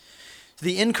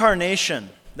The incarnation,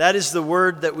 that is the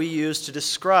word that we use to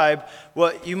describe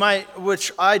what you might,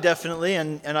 which I definitely,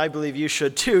 and I believe you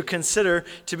should too, consider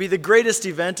to be the greatest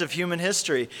event of human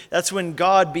history. That's when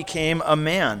God became a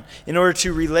man in order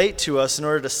to relate to us, in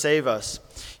order to save us.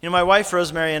 You know, my wife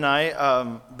Rosemary and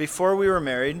I, before we were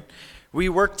married, we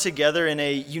worked together in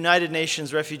a United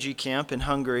Nations refugee camp in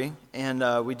Hungary,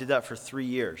 and we did that for 3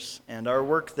 years. And our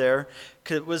work there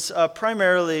was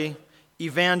primarily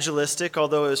evangelistic,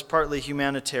 although it was partly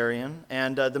humanitarian.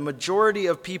 And the majority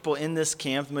of people in this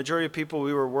camp, the majority of people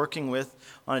we were working with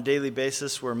on a daily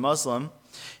basis were Muslim.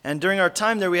 And during our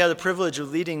time there, we had the privilege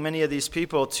of leading many of these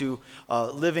people to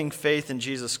living faith in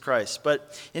Jesus Christ.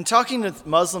 But in talking to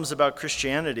Muslims about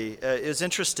Christianity, it was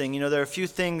interesting. You know, there are a few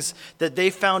things that they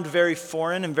found very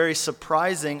foreign and very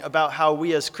surprising about how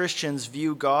we as Christians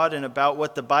view God and about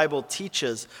what the Bible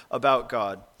teaches about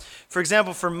God. For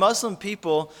example, for Muslim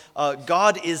people,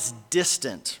 God is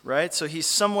distant, right? So he's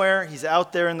somewhere, he's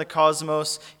out there in the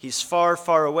cosmos, he's far,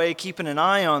 far away, keeping an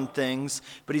eye on things,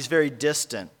 but he's very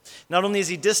distant. Not only is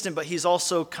he distant, but he's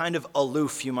also kind of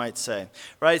aloof, you might say,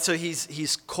 right? So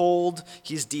he's cold,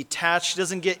 he's detached, he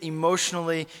doesn't get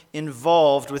emotionally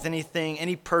involved with anything,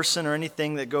 any person or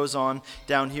anything that goes on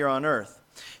down here on earth.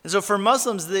 And so for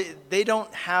Muslims, they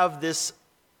don't have this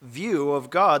view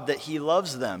of God that he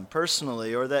loves them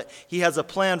personally or that he has a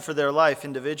plan for their life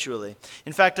individually.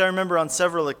 In fact, I remember on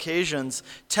several occasions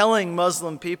telling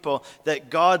Muslim people that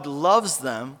God loves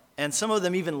them, and some of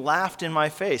them even laughed in my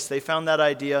face. They found that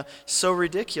idea so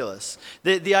ridiculous.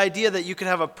 The idea that you could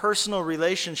have a personal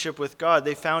relationship with God,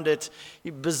 they found it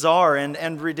bizarre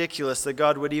and ridiculous that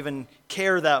God would even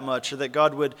care that much or that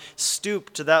God would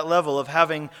stoop to that level of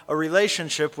having a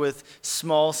relationship with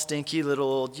small, stinky little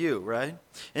old you, right?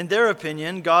 In their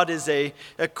opinion, God is a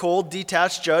cold,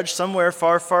 detached judge somewhere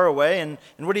far, far away, and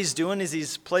what he's doing is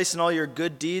he's placing all your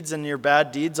good deeds and your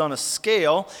bad deeds on a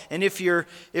scale, and if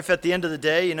at the end of the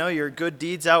day, you know, your good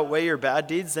deeds outweigh your bad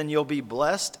deeds, then you'll be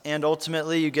blessed, and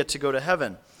ultimately you get to go to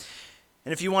heaven.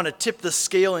 And if you want to tip the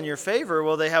scale in your favor,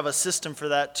 well, they have a system for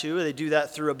that too. They do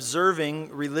that through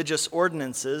observing religious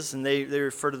ordinances, and they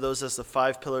refer to those as the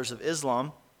 5 pillars of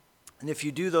Islam. And if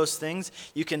you do those things,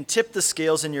 you can tip the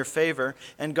scales in your favor,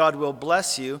 and God will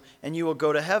bless you, and you will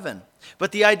go to heaven.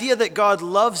 But the idea that God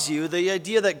loves you, the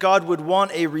idea that God would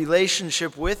want a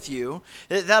relationship with you,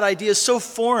 that idea is so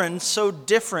foreign, so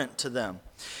different to them.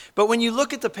 But when you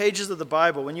look at the pages of the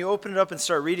Bible, when you open it up and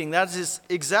start reading, that is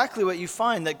exactly what you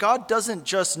find, that God doesn't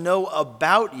just know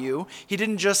about you. He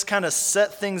didn't just kind of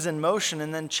set things in motion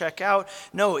and then check out.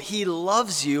 No, he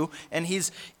loves you, and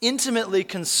he's intimately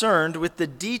concerned with the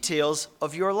details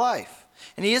of your life.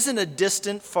 And he isn't a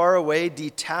distant, far away,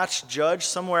 detached judge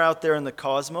somewhere out there in the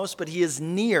cosmos, but he is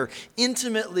near,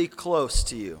 intimately close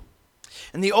to you.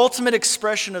 And the ultimate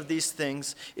expression of these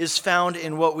things is found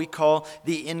in what we call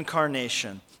the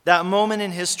incarnation. That moment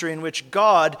in history in which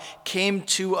God came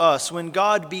to us, when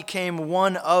God became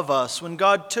one of us, when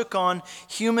God took on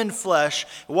human flesh,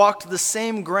 walked the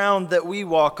same ground that we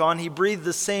walk on, he breathed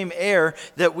the same air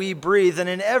that we breathe, and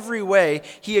in every way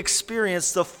he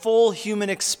experienced the full human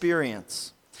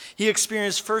experience. He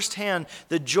experienced firsthand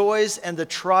the joys and the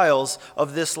trials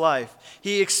of this life.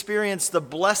 He experienced the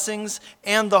blessings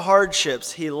and the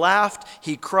hardships. He laughed,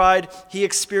 he cried, he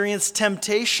experienced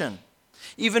temptation.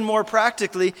 Even more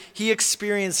practically, he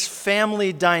experienced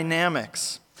family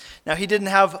dynamics. Now, he didn't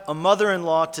have a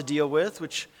mother-in-law to deal with,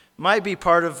 which might be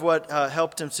part of what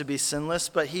helped him to be sinless,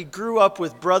 but he grew up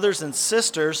with brothers and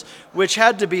sisters, which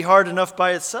had to be hard enough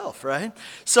by itself, right?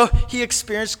 So he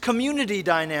experienced community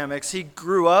dynamics. He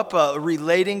grew up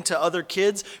relating to other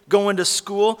kids, going to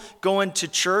school, going to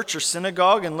church or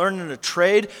synagogue, and learning a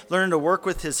trade, learning to work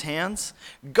with his hands.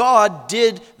 God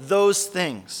did those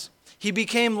things. He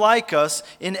became like us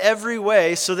in every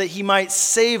way so that he might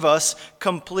save us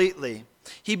completely.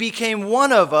 He became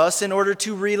one of us in order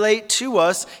to relate to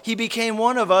us. He became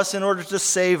one of us in order to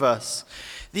save us.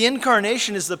 The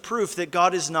incarnation is the proof that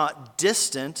God is not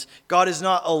distant, God is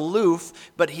not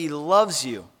aloof, but he loves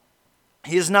you.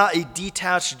 He is not a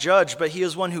detached judge, but he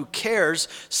is one who cares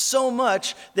so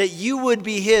much that you would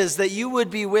be his, that you would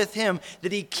be with him,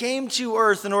 that he came to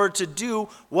earth in order to do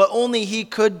what only he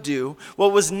could do,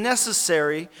 what was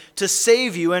necessary to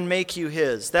save you and make you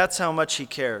his. That's how much he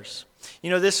cares. You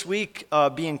know, this week,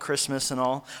 being Christmas and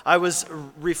all, I was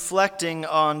reflecting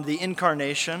on the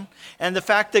incarnation and the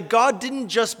fact that God didn't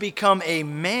just become a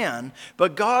man,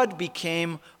 but God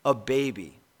became a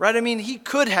baby. Right? I mean, he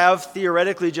could have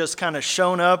theoretically just kind of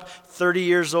shown up 30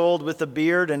 years old with a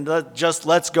beard and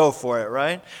let's go for it,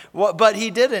 right? But he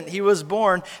didn't. He was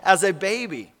born as a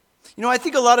baby. You know, I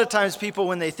think a lot of times people,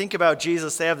 when they think about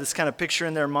Jesus, they have this kind of picture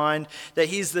in their mind that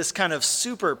he's this kind of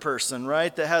super person,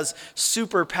 right, that has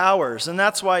superpowers. And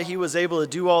that's why he was able to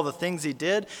do all the things he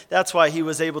did. That's why he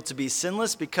was able to be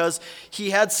sinless, because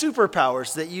he had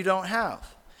superpowers that you don't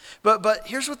have. But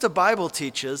here's what the Bible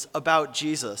teaches about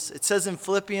Jesus. It says in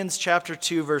Philippians chapter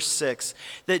 2, verse 6,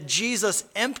 that Jesus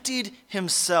emptied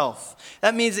himself.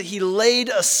 That means that he laid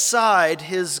aside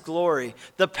his glory,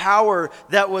 the power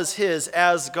that was his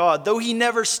as God. Though he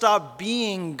never stopped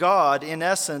being God in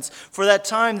essence, for that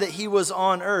time that he was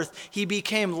on earth, he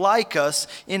became like us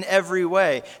in every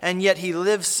way. And yet he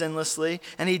lived sinlessly,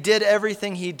 and he did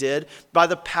everything he did by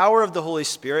the power of the Holy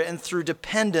Spirit and through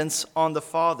dependence on the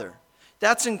Father.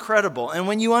 That's incredible. And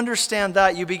when you understand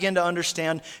that, you begin to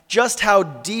understand just how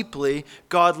deeply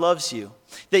God loves you.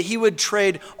 That he would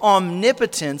trade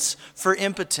omnipotence for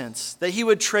impotence. That he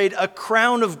would trade a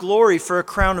crown of glory for a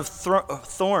crown of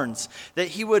thorns. That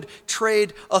he would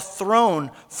trade a throne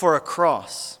for a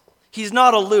cross. He's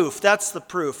not aloof. That's the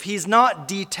proof. He's not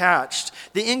detached.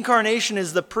 The incarnation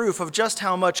is the proof of just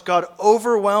how much God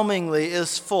overwhelmingly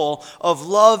is full of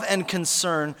love and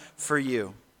concern for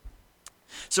you.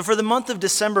 So for the month of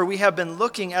December, we have been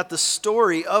looking at the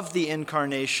story of the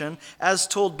incarnation as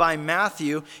told by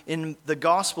Matthew in the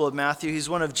Gospel of Matthew. He's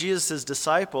one of Jesus'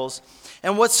 disciples.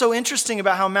 And what's so interesting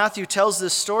about how Matthew tells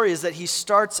this story is that he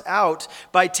starts out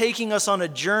by taking us on a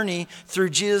journey through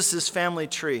Jesus' family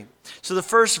tree. So the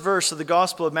first verse of the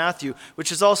Gospel of Matthew,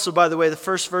 which is also, by the way, the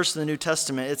first verse in the New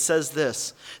Testament, it says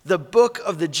this: the book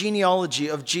of the genealogy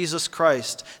of Jesus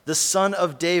Christ, the son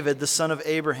of David, the son of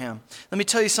Abraham. Let me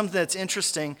tell you something that's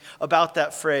interesting about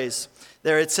that phrase.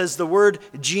 There it says the word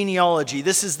genealogy.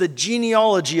 This is the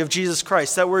genealogy of Jesus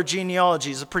Christ. That word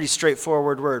genealogy is a pretty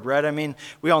straightforward word, right? I mean,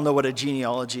 we all know what a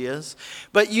genealogy is.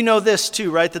 But you know this too,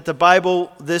 right? That the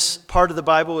Bible, this part of the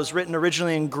Bible was written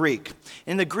originally in Greek.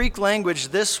 In the Greek language,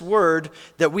 this word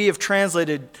that we have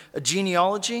translated a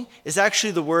genealogy is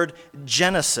actually the word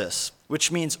Genesis,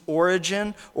 which means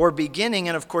origin or beginning.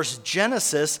 And of course,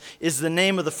 Genesis is the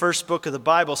name of the first book of the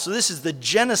Bible. So this is the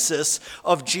Genesis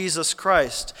of Jesus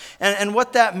Christ. And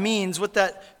what that means, what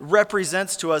that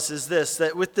represents to us is this,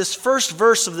 that with this first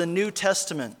verse of the New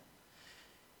Testament,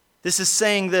 this is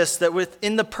saying this, that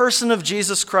within the person of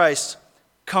Jesus Christ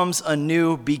comes a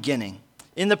new beginning.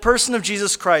 In the person of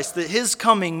Jesus Christ, that his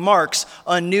coming marks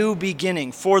a new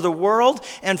beginning. For the world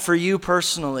and for you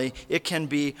personally, it can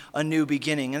be a new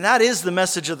beginning. And that is the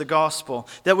message of the gospel.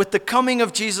 That with the coming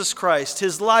of Jesus Christ,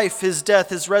 his life, his death,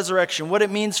 his resurrection, what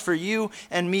it means for you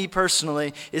and me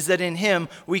personally is that in him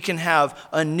we can have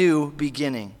a new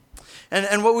beginning.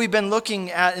 And what we've been looking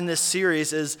at in this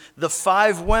series is the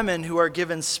 5 women who are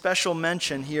given special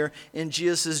mention here in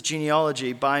Jesus'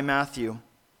 genealogy by Matthew.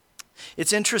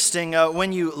 It's interesting,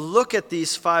 when you look at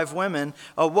these 5 women,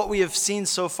 what we have seen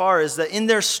so far is that in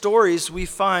their stories, we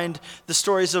find the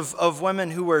stories of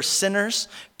women who were sinners,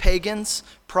 pagans,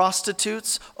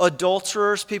 prostitutes,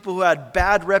 adulterers, people who had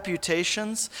bad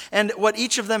reputations. And what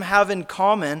each of them have in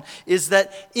common is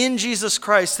that in Jesus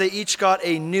Christ, they each got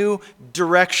a new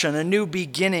direction, a new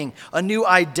beginning, a new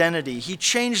identity. He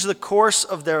changed the course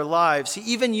of their lives. He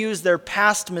even used their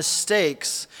past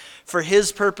mistakes for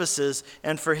his purposes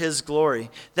and for his glory.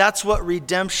 That's what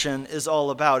redemption is all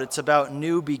about. It's about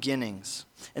new beginnings.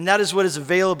 And that is what is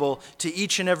available to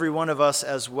each and every one of us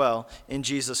as well in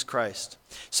Jesus Christ.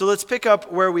 So let's pick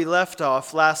up where we left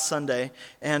off last Sunday,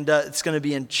 and it's going to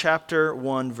be in chapter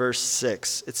 1, verse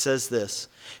 6. It says this: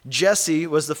 Jesse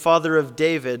was the father of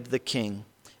David the king,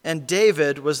 and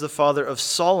David was the father of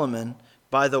Solomon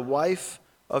by the wife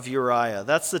of Uriah.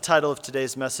 That's the title of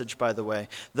today's message, by the way.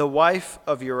 The wife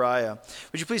of Uriah.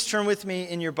 Would you please turn with me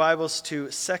in your Bibles to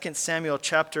 2 Samuel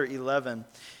chapter 11.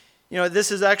 You know, this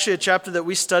is actually a chapter that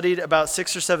we studied about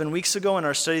 6 or 7 weeks ago in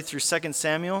our study through 2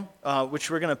 Samuel,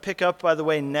 which we're going to pick up, by the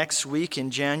way, next week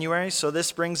in January. So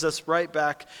this brings us right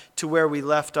back to where we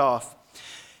left off.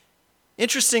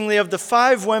 Interestingly, of the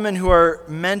 5 women who are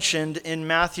mentioned in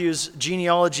Matthew's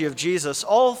genealogy of Jesus,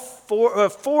 all four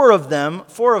of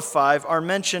 5 are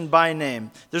mentioned by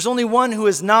name. There's only one who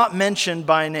is not mentioned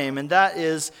by name, and that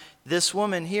is this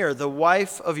woman here, the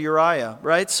wife of Uriah,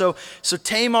 right? So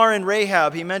Tamar and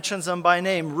Rahab, he mentions them by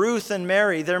name. Ruth and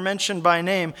Mary, they're mentioned by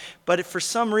name. But if for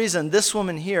some reason, this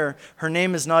woman here, her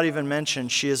name is not even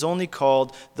mentioned. She is only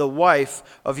called the wife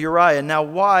of Uriah. Now,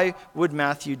 why would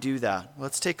Matthew do that?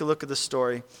 Let's take a look at the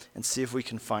story and see if we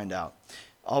can find out.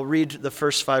 I'll read the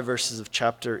first 5 verses of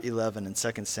chapter 11 in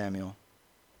 2 Samuel.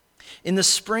 In the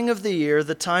spring of the year,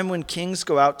 the time when kings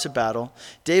go out to battle,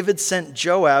 David sent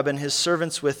Joab and his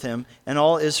servants with him and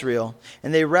all Israel,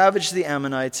 and they ravaged the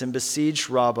Ammonites and besieged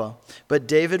Rabbah, but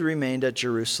David remained at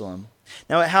Jerusalem.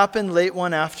 Now it happened late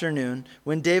one afternoon,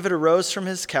 when David arose from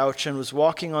his couch and was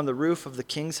walking on the roof of the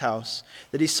king's house,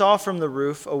 that he saw from the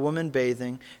roof a woman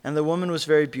bathing, and the woman was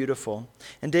very beautiful.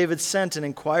 And David sent and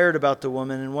inquired about the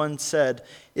woman, and one said,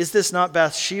 "Is this not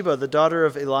Bathsheba, the daughter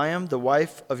of Eliam, the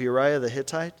wife of Uriah the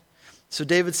Hittite?" So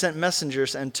David sent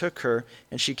messengers and took her,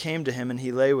 and she came to him, and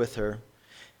he lay with her.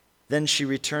 Then she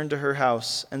returned to her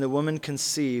house, and the woman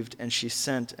conceived, and she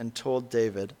sent and told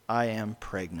David, "I am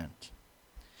pregnant."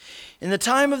 In the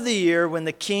time of the year when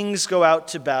the kings go out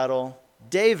to battle,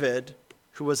 David,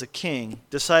 who was a king,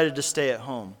 decided to stay at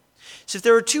home. So if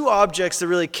there were two objects that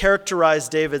really characterized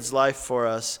David's life for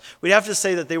us, we'd have to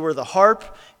say that they were the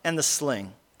harp and the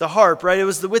sling. The harp, right? It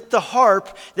was with the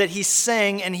harp that he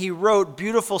sang and he wrote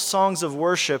beautiful songs of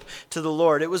worship to the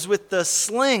Lord. It was with the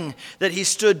sling that he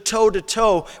stood toe to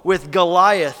toe with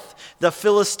Goliath, the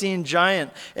Philistine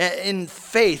giant, in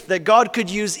faith that God could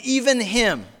use even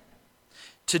him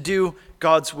to do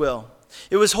God's will.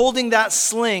 It was holding that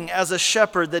sling as a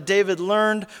shepherd that David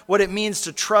learned what it means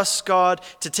to trust God,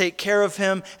 to take care of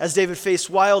him as David faced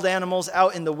wild animals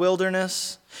out in the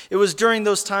wilderness. It was during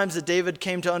those times that David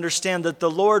came to understand that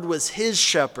the Lord was his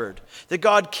shepherd, that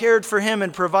God cared for him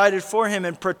and provided for him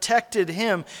and protected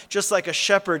him just like a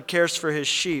shepherd cares for his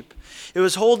sheep. It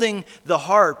was holding the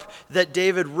harp that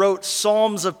David wrote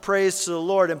psalms of praise to the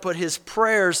Lord and put his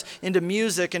prayers into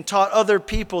music and taught other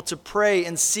people to pray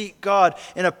and seek God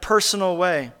in a personal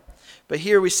way. But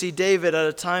here we see David at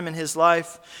a time in his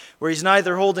life where he's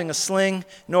neither holding a sling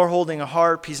nor holding a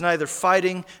harp. He's neither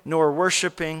fighting nor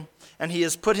worshiping. And he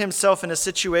has put himself in a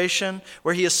situation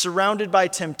where he is surrounded by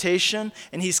temptation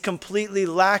and he's completely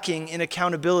lacking in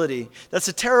accountability. That's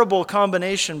a terrible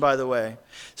combination, by the way.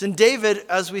 So in David,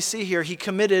 as we see here, he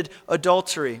committed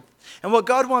adultery. And what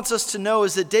God wants us to know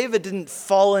is that David didn't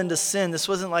fall into sin. This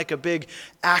wasn't like a big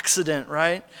accident,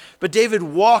 right? But David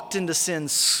walked into sin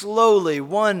slowly,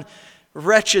 one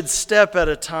wretched step at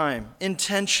a time,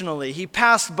 intentionally. He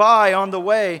passed by on the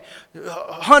way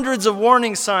hundreds of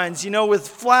warning signs, with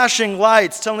flashing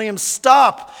lights telling him,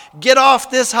 "Stop, get off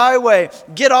this highway,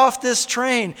 get off this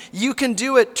train, you can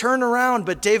do it, turn around."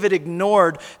 But David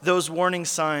ignored those warning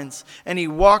signs, and he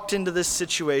walked into this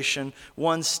situation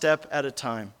one step at a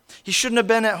time. He shouldn't have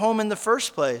been at home in the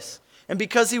first place. And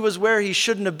because he was where he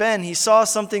shouldn't have been, he saw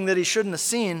something that he shouldn't have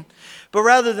seen. But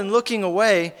rather than looking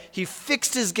away, he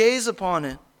fixed his gaze upon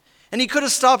it. And he could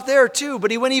have stopped there too,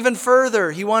 but he went even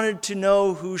further. He wanted to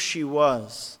know who she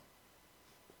was.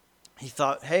 He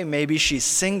thought, hey, maybe she's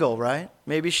single, right?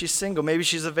 Maybe she's single. Maybe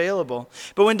she's available.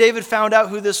 But when David found out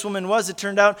who this woman was, it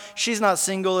turned out she's not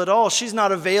single at all. She's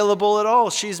not available at all.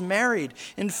 She's married.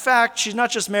 In fact, she's not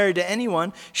just married to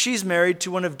anyone. She's married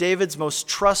to one of David's most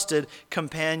trusted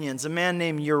companions, a man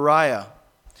named Uriah.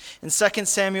 In 2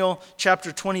 Samuel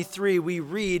chapter 23, we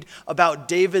read about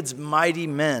David's mighty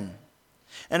men.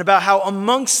 And about how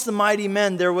amongst the mighty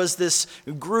men there was this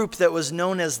group that was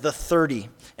known as the 30.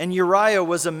 And Uriah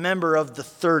was a member of the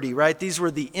 30, right? These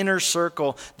were the inner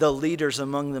circle, the leaders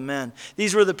among the men.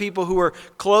 These were the people who were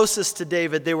closest to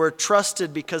David. They were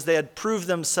trusted because they had proved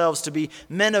themselves to be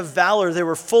men of valor. They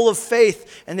were full of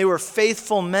faith, and they were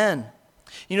faithful men.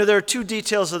 There are two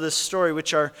details of this story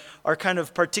which are kind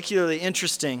of particularly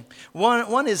interesting.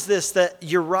 One is this, that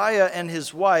Uriah and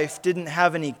his wife didn't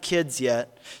have any kids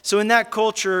yet. So in that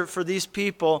culture, for these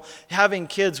people, having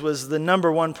kids was the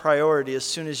number one priority as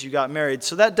soon as you got married.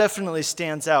 So that definitely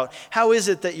stands out. How is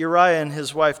it that Uriah and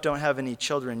his wife don't have any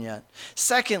children yet?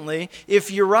 Secondly,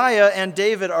 if Uriah and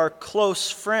David are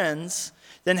close friends,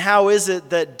 then how is it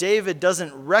that David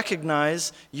doesn't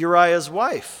recognize Uriah's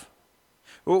wife?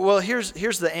 Well, here's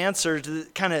the answer to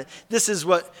this is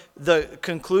what the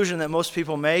conclusion that most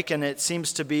people make, and it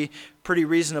seems to be pretty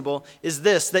reasonable, is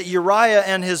this, that Uriah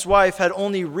and his wife had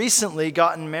only recently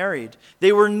gotten married.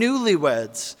 They were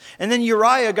newlyweds. And then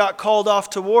Uriah got called off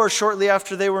to war shortly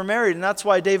after they were married, and that's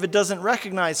why David doesn't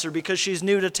recognize her, because she's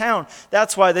new to town.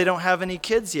 That's why they don't have any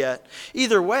kids yet.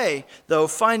 Either way, though,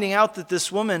 finding out that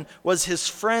this woman was his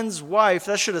friend's wife,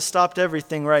 that should have stopped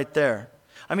everything right there.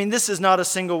 I mean, this is not a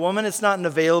single woman. It's not an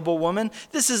available woman.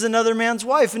 This is another man's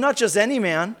wife, and not just any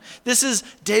man. This is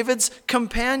David's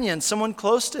companion, someone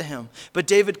close to him. But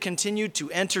David continued to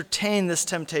entertain this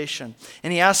temptation,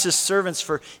 and he asked his servants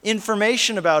for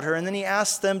information about her, and then he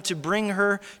asked them to bring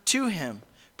her to him.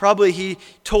 Probably he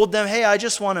told them, hey, I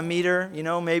just want to meet her.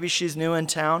 Maybe she's new in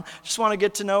town. I just want to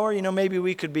get to know her. Maybe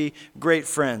we could be great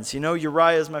friends.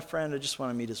 Uriah is my friend. I just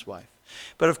want to meet his wife.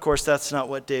 But of course, that's not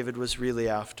what David was really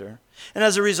after. And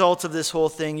as a result of this whole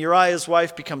thing, Uriah's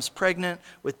wife becomes pregnant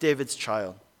with David's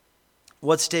child.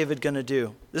 What's David going to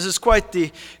do? This is quite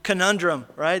the conundrum,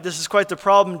 right? This is quite the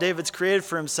problem David's created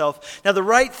for himself. Now, the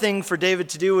right thing for David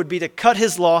to do would be to cut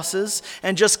his losses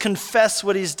and just confess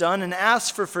what he's done and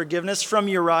ask for forgiveness from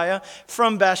Uriah,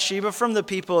 from Bathsheba, from the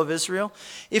people of Israel.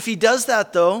 If he does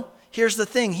that, though, here's the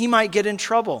thing. He might get in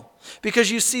trouble.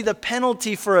 Because you see, the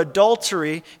penalty for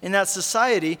adultery in that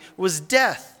society was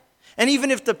death. And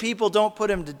even if the people don't put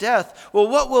him to death, well,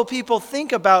 what will people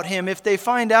think about him if they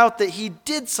find out that he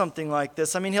did something like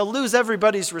this? I mean, he'll lose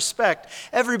everybody's respect.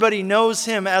 Everybody knows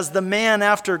him as the man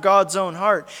after God's own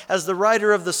heart, as the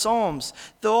writer of the Psalms.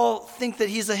 They'll all think that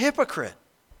he's a hypocrite.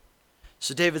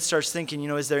 So David starts thinking,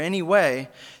 is there any way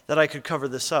that I could cover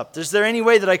this up? Is there any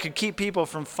way that I could keep people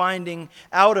from finding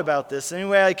out about this? Any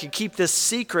way I could keep this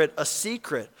secret a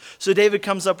secret? So David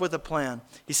comes up with a plan.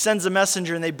 He sends a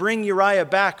messenger and they bring Uriah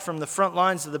back from the front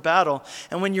lines of the battle.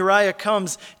 And when Uriah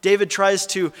comes, David tries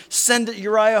to send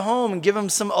Uriah home and give him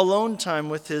some alone time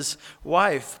with his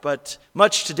wife. But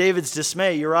much to David's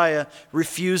dismay, Uriah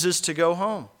refuses to go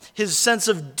home. His sense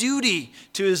of duty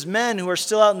to his men who are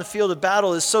still out in the field of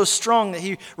battle is so strong that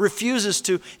he refuses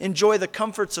to enjoy the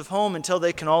comforts of home until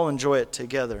they can all enjoy it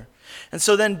together. And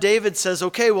so then David says,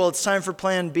 okay, well, it's time for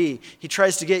plan B. He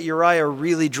tries to get Uriah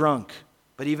really drunk,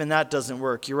 but even that doesn't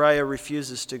work. Uriah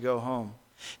refuses to go home.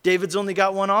 David's only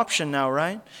got one option now,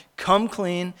 right? Come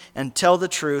clean and tell the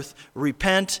truth,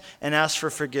 repent and ask for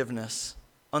forgiveness.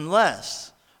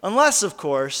 Unless, of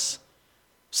course,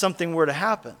 something were to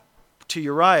happen to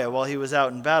Uriah while he was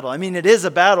out in battle. I mean, it is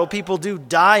a battle. People do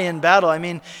die in battle. I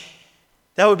mean,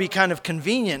 that would be kind of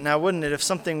convenient now, wouldn't it, if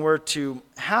something were to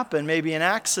happen, maybe an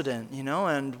accident,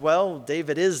 and, well,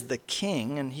 David is the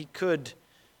king, and he could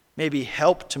maybe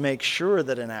help to make sure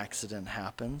that an accident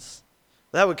happens.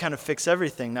 That would kind of fix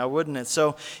everything now, wouldn't it?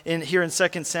 So here in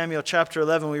 2 Samuel chapter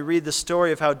 11, we read the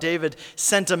story of how David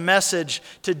sent a message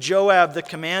to Joab, the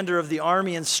commander of the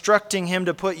army, instructing him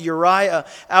to put Uriah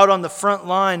out on the front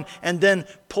line and then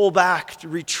pull back, to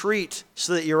retreat,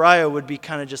 so that Uriah would be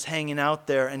kind of just hanging out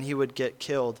there and he would get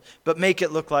killed, but make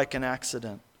it look like an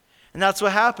accident. And that's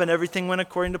what happened. Everything went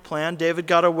according to plan. David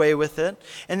got away with it.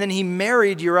 And then he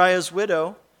married Uriah's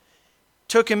widow,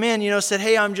 took him in, said,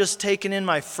 hey, I'm just taking in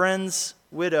my friend's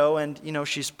widow, and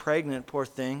she's pregnant, poor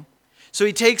thing. So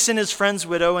he takes in his friend's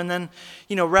widow, and then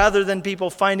rather than people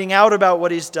finding out about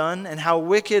what he's done and how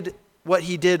wicked what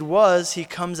he did was, he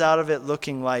comes out of it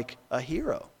looking like a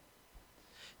hero.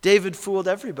 David fooled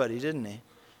everybody, didn't he?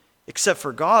 Except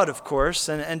for God, of course,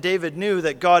 and David knew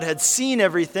that God had seen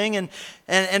everything,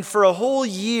 and for a whole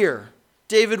year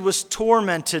David was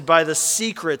tormented by the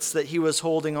secrets that he was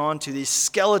holding on to, these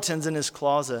skeletons in his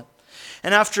closet.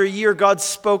 And after a year, God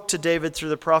spoke to David through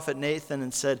the prophet Nathan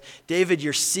and said, David,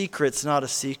 your secret's not a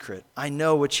secret. I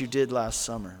know what you did last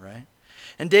summer, right?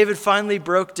 And David finally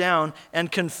broke down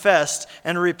and confessed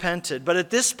and repented. But at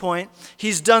this point,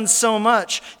 he's done so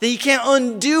much that he can't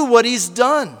undo what he's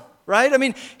done, right? I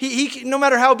mean, he no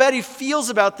matter how bad he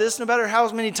feels about this, no matter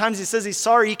how many times he says he's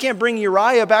sorry, he can't bring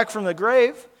Uriah back from the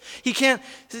grave. He can't,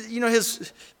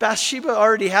 his Bathsheba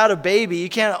already had a baby. He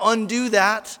can't undo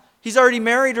that. He's already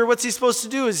married her. What's he supposed to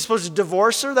do? Is he supposed to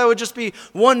divorce her? That would just be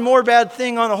one more bad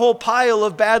thing on a whole pile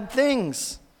of bad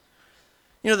things.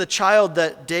 The child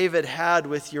that David had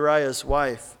with Uriah's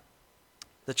wife,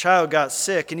 the child got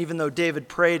sick, and even though David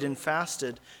prayed and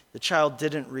fasted, the child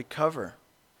didn't recover.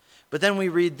 But then we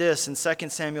read this in 2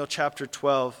 Samuel chapter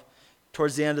 12.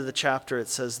 Towards the end of the chapter, it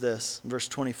says this, verse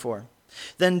 24.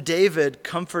 Then David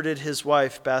comforted his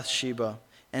wife Bathsheba,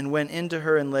 and went into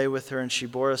her and lay with her, and she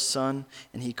bore a son,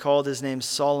 and he called his name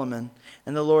Solomon.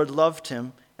 And the Lord loved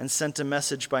him and sent a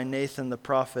message by Nathan the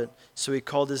prophet, so he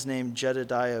called his name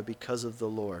Jedidiah because of the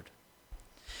Lord.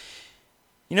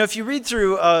 If you read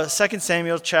through 2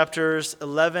 Samuel chapters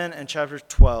 11 and chapter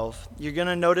 12, you're going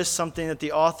to notice something that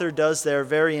the author does there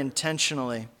very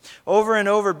intentionally. Over and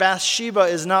over, Bathsheba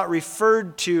is not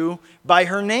referred to by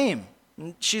her name.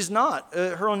 She's not.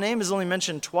 Her own name is only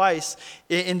mentioned twice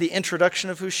in the introduction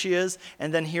of who she is,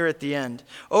 and then here at the end.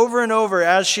 Over and over,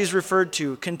 as she's referred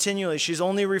to continually, she's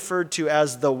only referred to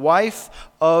as the wife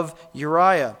of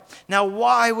Uriah. Now,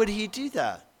 why would he do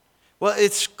that? Well,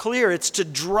 it's clear. It's to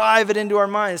drive it into our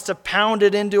minds, to pound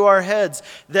it into our heads,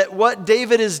 that what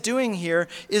David is doing here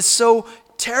is so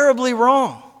terribly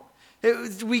wrong.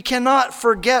 We cannot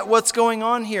forget what's going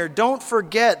on here. Don't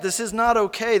forget, this is not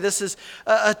okay. This is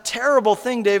a terrible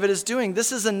thing David is doing.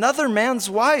 This is another man's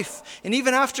wife. And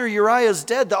even after Uriah is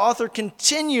dead, the author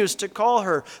continues to call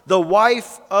her the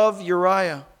wife of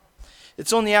Uriah.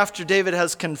 It's only after David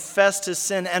has confessed his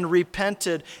sin and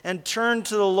repented and turned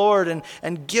to the Lord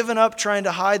and given up trying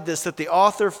to hide this that the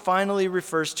author finally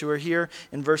refers to her here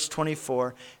in verse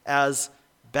 24 as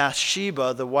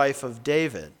Bathsheba, the wife of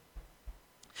David.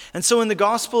 And so in the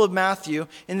Gospel of Matthew,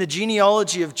 in the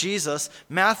genealogy of Jesus,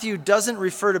 Matthew doesn't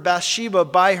refer to Bathsheba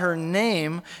by her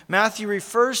name. Matthew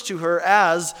refers to her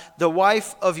as the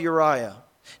wife of Uriah.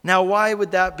 Now, why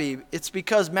would that be? It's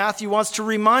because Matthew wants to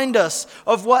remind us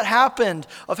of what happened,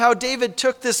 of how David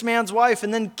took this man's wife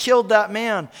and then killed that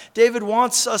man. David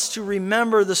wants us to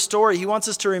remember the story. He wants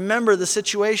us to remember the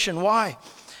situation. Why?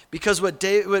 Because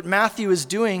what Matthew is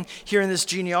doing here in this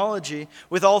genealogy,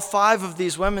 with all 5 of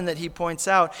these women that he points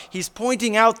out, he's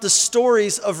pointing out the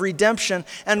stories of redemption.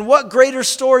 And what greater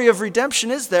story of redemption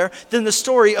is there than the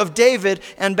story of David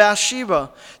and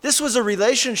Bathsheba? This was a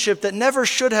relationship that never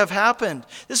should have happened.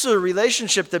 This was a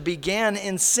relationship that began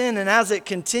in sin, and as it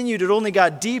continued, it only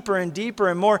got deeper and deeper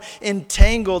and more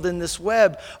entangled in this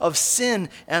web of sin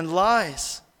and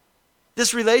lies.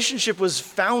 This relationship was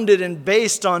founded and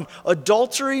based on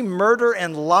adultery, murder,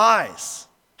 and lies.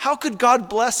 How could God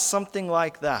bless something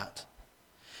like that?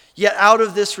 Yet out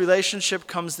of this relationship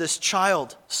comes this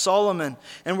child, Solomon.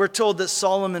 And we're told that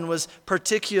Solomon was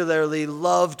particularly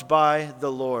loved by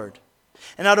the Lord.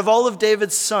 And out of all of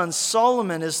David's sons,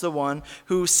 Solomon is the one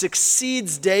who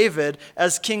succeeds David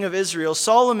as king of Israel.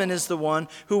 Solomon is the one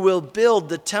who will build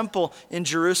the temple in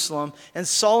Jerusalem. And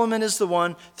Solomon is the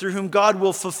one through whom God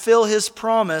will fulfill his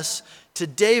promise to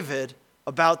David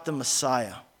about the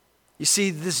Messiah. You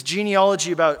see, this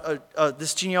genealogy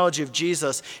of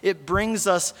Jesus, it brings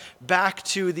us back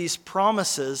to these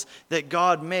promises that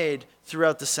God made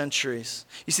throughout the centuries.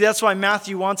 You see, that's why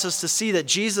Matthew wants us to see that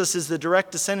Jesus is the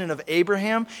direct descendant of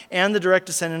Abraham and the direct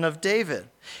descendant of David.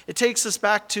 It takes us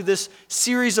back to this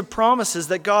series of promises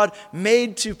that God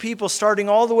made to people starting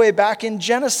all the way back in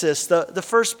Genesis, the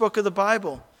first book of the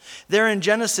Bible. There in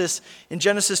Genesis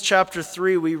chapter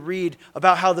 3, we read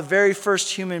about how the very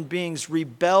first human beings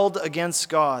rebelled against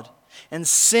God. And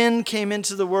sin came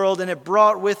into the world, and it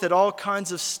brought with it all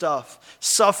kinds of stuff.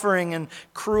 Suffering and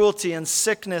cruelty and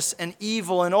sickness and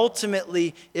evil, and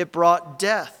ultimately it brought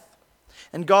death.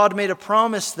 And God made a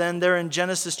promise then there in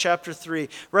Genesis chapter 3,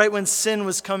 right when sin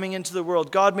was coming into the world.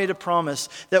 God made a promise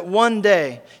that one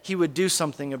day he would do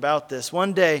something about this.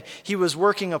 One day he was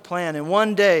working a plan, and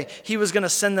one day he was going to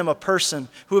send them a person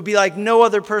who would be like no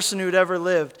other person who had ever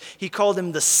lived. He called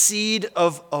him the seed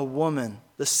of a woman.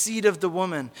 The seed of the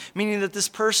woman, meaning that this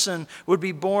person would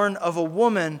be born of a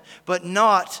woman, but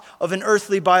not of an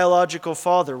earthly biological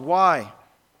father. Why?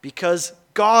 Because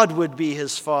God would be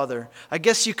his father. I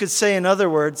guess you could say, in other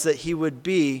words, that he would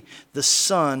be the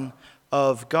Son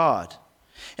of God.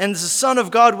 And the Son of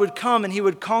God would come and he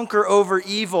would conquer over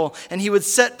evil, and he would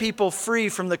set people free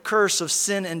from the curse of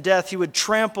sin and death. He would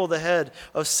trample the head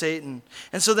of Satan.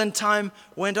 And so then time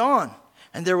went on,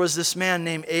 and there was this man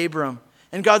named Abram.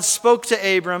 And God spoke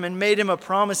to Abram and made him a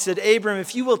promise. He said, Abram,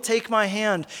 if you will take my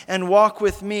hand and walk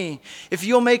with me, if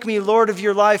you'll make me Lord of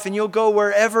your life and you'll go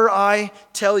wherever I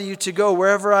tell you to go,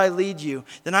 wherever I lead you,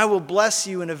 then I will bless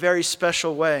you in a very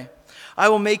special way. I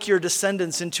will make your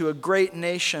descendants into a great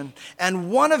nation. And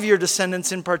one of your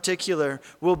descendants in particular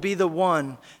will be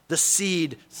the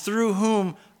seed, through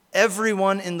whom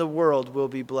everyone in the world will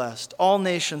be blessed. All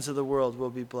nations of the world will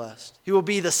be blessed. He will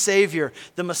be the Savior,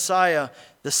 the Messiah,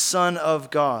 the Son of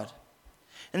God.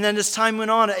 And then as time went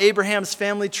on, Abraham's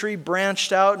family tree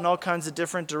branched out in all kinds of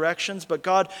different directions. But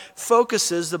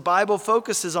the Bible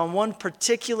focuses on one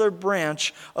particular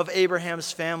branch of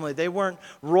Abraham's family. They weren't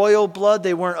royal blood.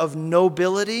 They weren't of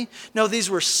nobility. No, these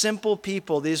were simple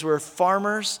people. These were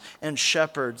farmers and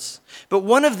shepherds. But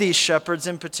one of these shepherds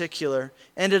in particular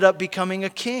ended up becoming a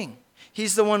king.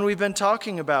 He's the one we've been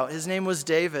talking about. His name was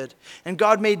David. And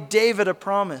God made David a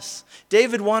promise.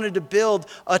 David wanted to build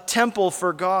a temple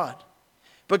for God.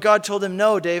 But God told him,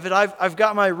 no, David, I've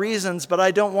got my reasons, but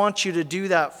I don't want you to do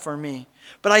that for me.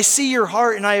 But I see your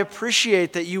heart, and I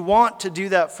appreciate that you want to do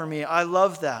that for me. I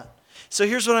love that. So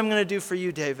here's what I'm going to do for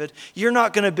you, David. You're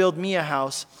not going to build me a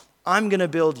house. I'm going to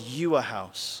build you a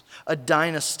house, a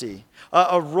dynasty,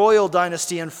 a royal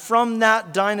dynasty. And from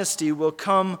that dynasty will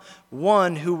come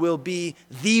one who will be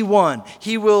the one.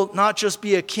 He will not just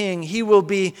be a king. He will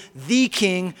be the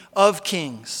King of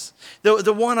kings.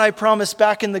 The one I promised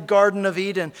back in the Garden of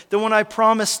Eden. The one I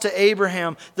promised to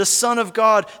Abraham. The Son of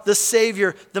God, the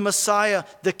Savior, the Messiah,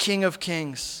 the King of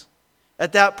kings.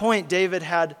 At that point, David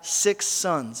had 6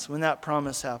 sons when that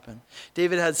promise happened.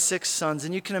 David had 6 sons.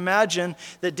 And you can imagine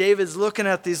that David's looking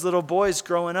at these little boys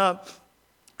growing up.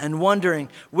 and wondering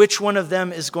which one of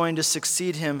them is going to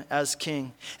succeed him as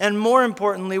king. And more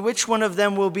importantly, which one of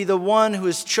them will be the one who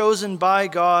is chosen by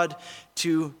God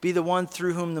to be the one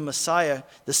through whom the Messiah,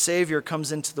 the Savior,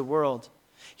 comes into the world.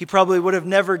 He probably would have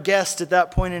never guessed at that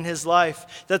point in his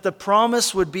life that the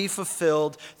promise would be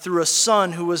fulfilled through a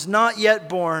son who was not yet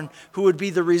born, who would be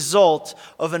the result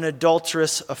of an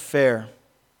adulterous affair.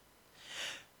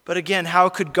 But again, how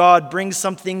could God bring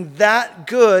something that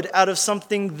good out of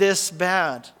something this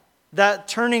bad? That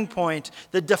turning point,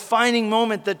 the defining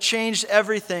moment that changed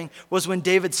everything, was when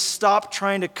David stopped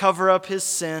trying to cover up his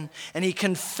sin, and he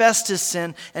confessed his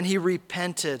sin, and he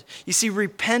repented. You see,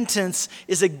 repentance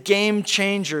is a game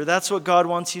changer. That's what God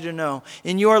wants you to know.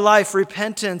 In your life,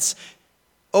 repentance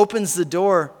opens the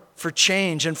door for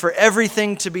change and for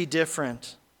everything to be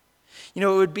different. You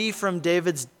know, it would be from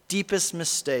David's deepest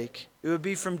mistake, it would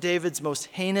be from David's most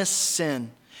heinous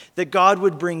sin, that God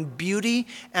would bring beauty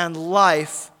and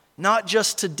life not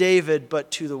just to David,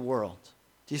 but to the world.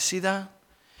 Do you see that?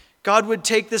 God would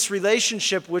take this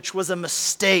relationship, which was a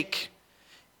mistake,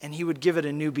 and he would give it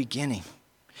a new beginning.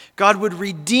 God would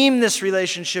redeem this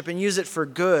relationship and use it for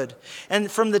good.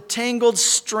 And from the tangled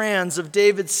strands of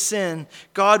David's sin,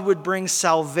 God would bring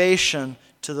salvation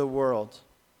to the world.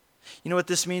 You know what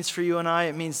this means for you and I?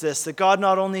 It means this, that God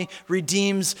not only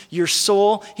redeems your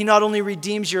soul, he not only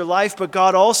redeems your life, but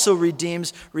God also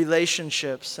redeems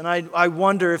relationships. And I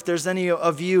wonder if there's any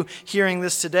of you hearing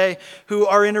this today who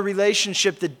are in a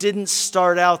relationship that didn't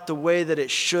start out the way that it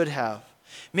should have.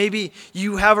 Maybe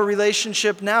you have a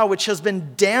relationship now which has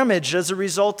been damaged as a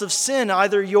result of sin,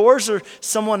 either yours or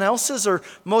someone else's, or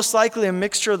most likely a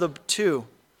mixture of the two.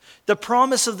 The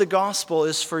promise of the gospel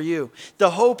is for you. The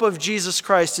hope of Jesus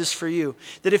Christ is for you.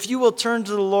 That if you will turn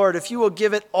to the Lord, if you will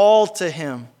give it all to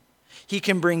him, he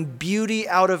can bring beauty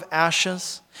out of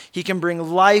ashes, he can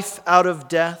bring life out of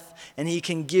death, and he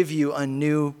can give you a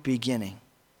new beginning.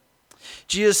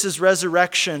 Jesus'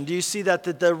 resurrection, do you see that?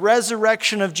 That the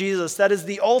resurrection of Jesus, that is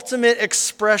the ultimate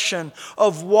expression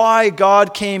of why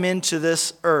God came into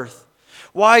this earth.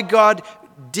 Why God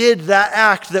did that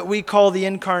act that we call the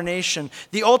incarnation.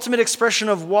 The ultimate expression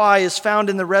of why is found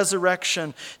in the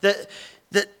resurrection. That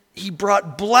he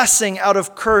brought blessing out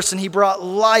of curse and he brought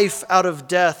life out of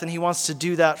death, and he wants to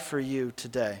do that for you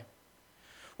today.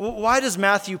 Why does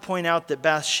Matthew point out that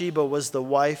Bathsheba was the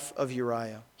wife of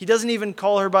Uriah? He doesn't even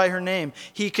call her by her name.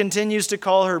 He continues to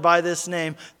call her by this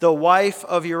name, the wife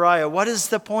of Uriah. What is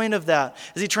the point of that?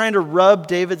 Is he trying to rub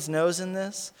David's nose in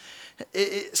this?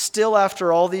 Still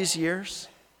after all these years?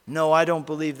 No, I don't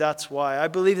believe that's why. I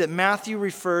believe that Matthew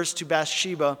refers to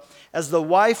Bathsheba as the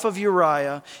wife of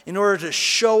Uriah in order to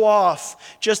show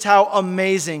off just how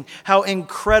amazing, how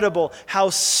incredible,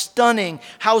 how stunning,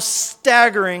 how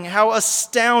staggering, how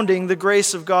astounding the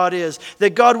grace of God is.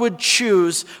 That God would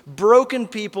choose broken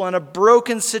people in a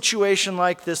broken situation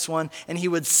like this one, and he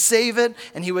would save it,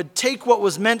 and he would take what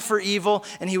was meant for evil,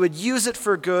 and he would use it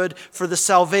for good, for the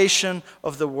salvation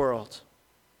of the world.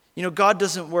 You know, God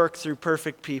doesn't work through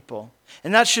perfect people.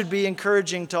 And that should be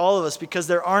encouraging to all of us, because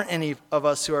there aren't any of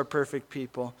us who are perfect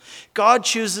people. God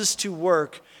chooses to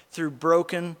work through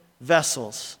broken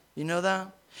vessels. You know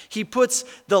that? He puts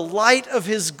the light of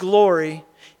his glory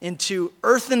into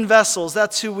earthen vessels.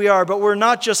 That's who we are. But we're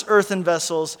not just earthen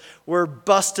vessels. We're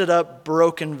busted up,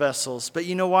 broken vessels. But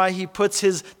you know why he puts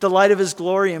the light of his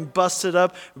glory in busted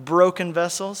up, broken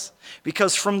vessels?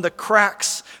 Because from the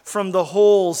cracks, from the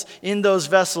holes in those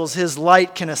vessels, his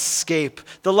light can escape.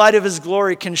 The light of his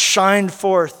glory can shine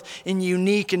forth in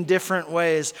unique and different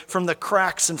ways from the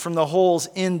cracks and from the holes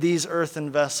in these earthen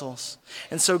vessels.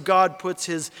 And so God puts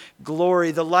his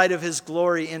glory, the light of his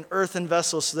glory, in earthen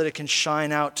vessels so that it can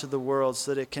shine out to the world,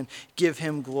 so that it can give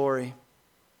him glory.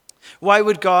 Why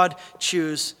would God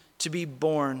choose to be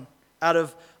born out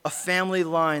of a family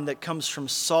line that comes from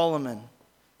Solomon,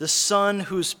 the son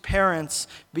whose parents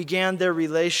began their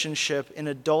relationship in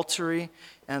adultery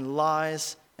and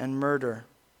lies and murder?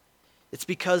 It's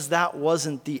because that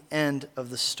wasn't the end of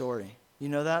the story. You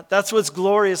know that? That's what's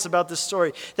glorious about this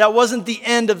story. That wasn't the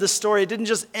end of the story. It didn't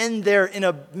just end there in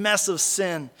a mess of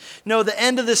sin. No, the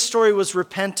end of this story was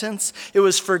repentance. It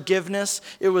was forgiveness.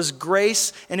 It was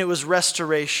grace. And it was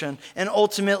restoration. And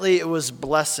ultimately, it was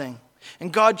blessing.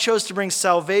 And God chose to bring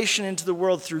salvation into the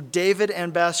world through David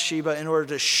and Bathsheba in order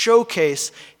to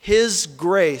showcase his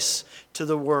grace to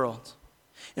the world.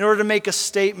 In order to make a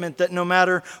statement that no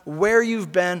matter where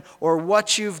you've been or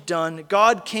what you've done,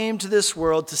 God came to this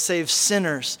world to save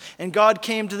sinners. And God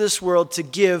came to this world to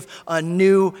give a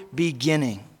new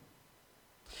beginning.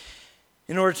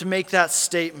 In order to make that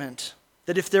statement,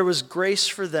 that if there was grace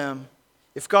for them,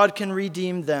 if God can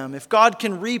redeem them, if God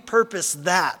can repurpose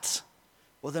that,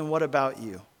 well then what about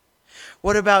you?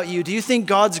 What about you? Do you think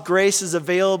God's grace is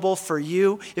available for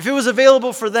you? If it was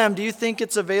available for them, do you think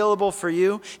it's available for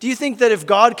you? Do you think that if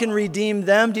God can redeem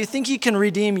them, do you think he can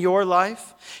redeem your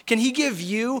life? Can he give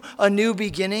you a new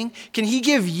beginning? Can he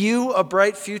give you a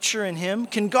bright future in him?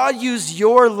 Can God use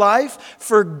your life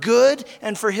for good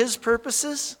and for his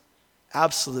purposes?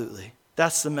 Absolutely.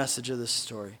 That's the message of this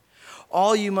story.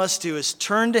 All you must do is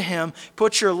turn to him,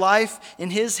 put your life in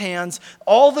his hands,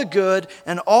 all the good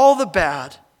and all the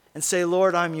bad, and say,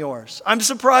 Lord, I'm yours. I'm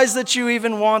surprised that you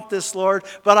even want this, Lord,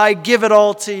 but I give it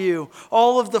all to you.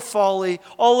 All of the folly,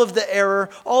 all of the error,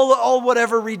 all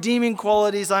whatever redeeming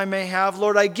qualities I may have,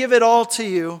 Lord, I give it all to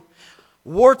you,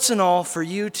 warts and all, for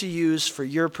you to use for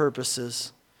your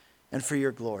purposes and for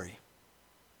your glory.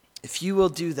 If you will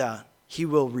do that, he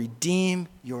will redeem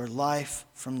your life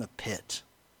from the pit.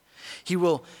 He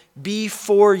will be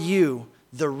for you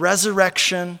the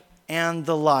resurrection and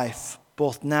the life,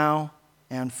 both now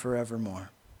and forevermore.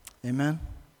 Amen?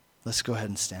 Let's go ahead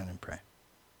and stand and pray.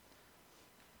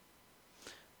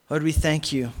 Lord, we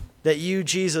thank you that you,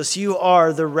 Jesus, you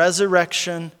are the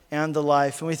resurrection and the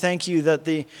life. And we thank you that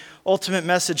the ultimate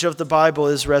message of the Bible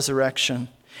is resurrection.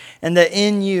 And that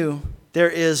in you there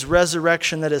is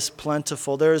resurrection that is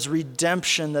plentiful. There is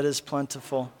redemption that is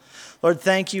plentiful. Lord,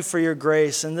 thank you for your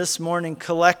grace. And this morning,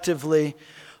 collectively,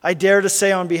 I dare to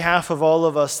say on behalf of all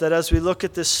of us that as we look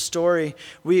at this story,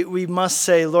 we must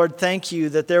say, Lord, thank you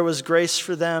that there was grace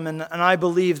for them, and I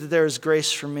believe that there is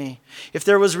grace for me. If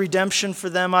there was redemption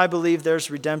for them, I believe there's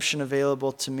redemption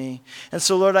available to me. And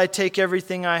so, Lord, I take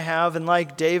everything I have, and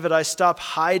like David, I stop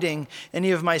hiding any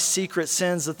of my secret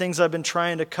sins, the things I've been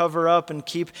trying to cover up and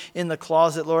keep in the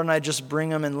closet, Lord, and I just bring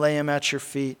them and lay them at your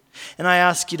feet. And I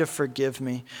ask you to forgive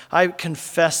me. I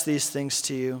confess these things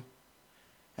to you.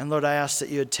 And Lord, I ask that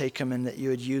you would take them and that you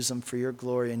would use them for your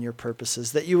glory and your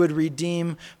purposes, that you would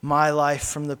redeem my life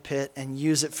from the pit and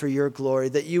use it for your glory,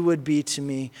 that you would be to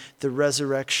me the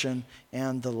resurrection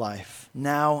and the life,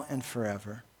 now and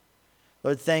forever.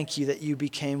 Lord, thank you that you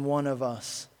became one of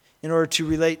us in order to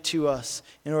relate to us,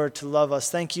 in order to love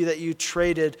us. Thank you that you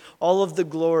traded all of the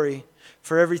glory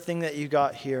for everything that you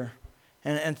got here.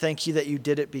 And thank you that you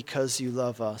did it because you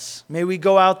love us. May we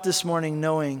go out this morning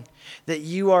knowing that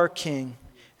you are King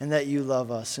and that you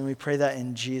love us. And we pray that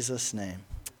in Jesus' name.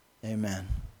 Amen.